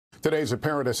Today's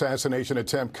apparent assassination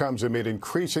attempt comes amid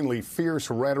increasingly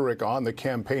fierce rhetoric on the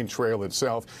campaign trail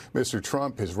itself. Mr.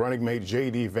 Trump, his running mate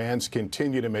J.D. Vance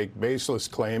continue to make baseless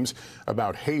claims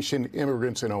about Haitian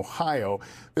immigrants in Ohio.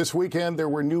 This weekend, there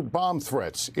were new bomb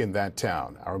threats in that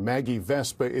town. Our Maggie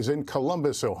Vespa is in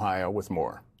Columbus, Ohio, with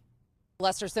more.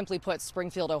 Lester, simply put,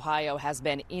 Springfield, Ohio has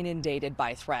been inundated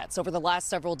by threats over the last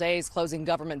several days, closing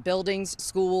government buildings,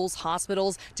 schools,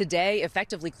 hospitals. Today,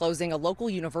 effectively closing a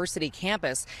local university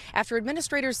campus after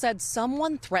administrators said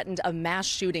someone threatened a mass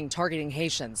shooting targeting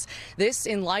Haitians. This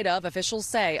in light of, officials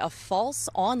say, a false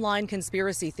online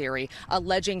conspiracy theory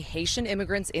alleging Haitian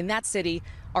immigrants in that city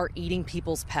are eating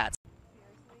people's pets.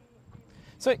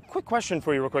 So, quick question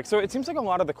for you, real quick. So, it seems like a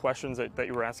lot of the questions that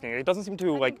you were asking, it doesn't seem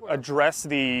to address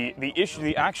the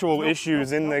actual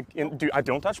issues in the. Dude,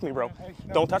 don't touch me, bro.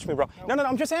 Don't touch me, bro. No.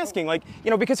 I'm just asking,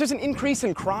 because there's an increase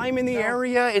in crime in the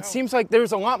area. It seems like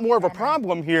there's a lot more of a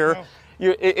problem here.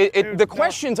 The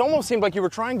questions almost seemed like you were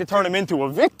trying to turn him into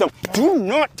a victim. Do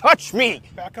not touch me.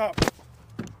 Back up.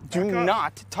 Do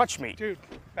not touch me. Dude,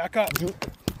 back up.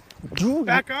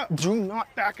 Back up. Do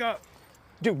not back up.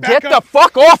 Dude, get the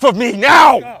fuck off of me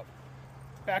now!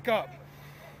 Back up.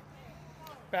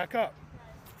 Back up.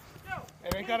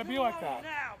 It ain't gotta be like that.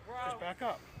 Just back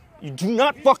up. You do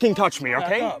not fucking touch me,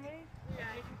 okay?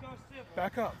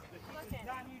 Back up.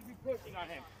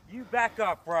 You back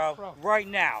up, bro. Right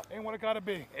now. Ain't what it gotta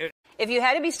be. If you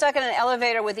had to be stuck in an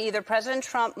elevator with either President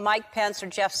Trump, Mike Pence, or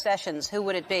Jeff Sessions, who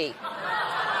would it be?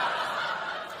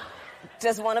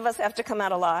 Does one of us have to come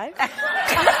out alive?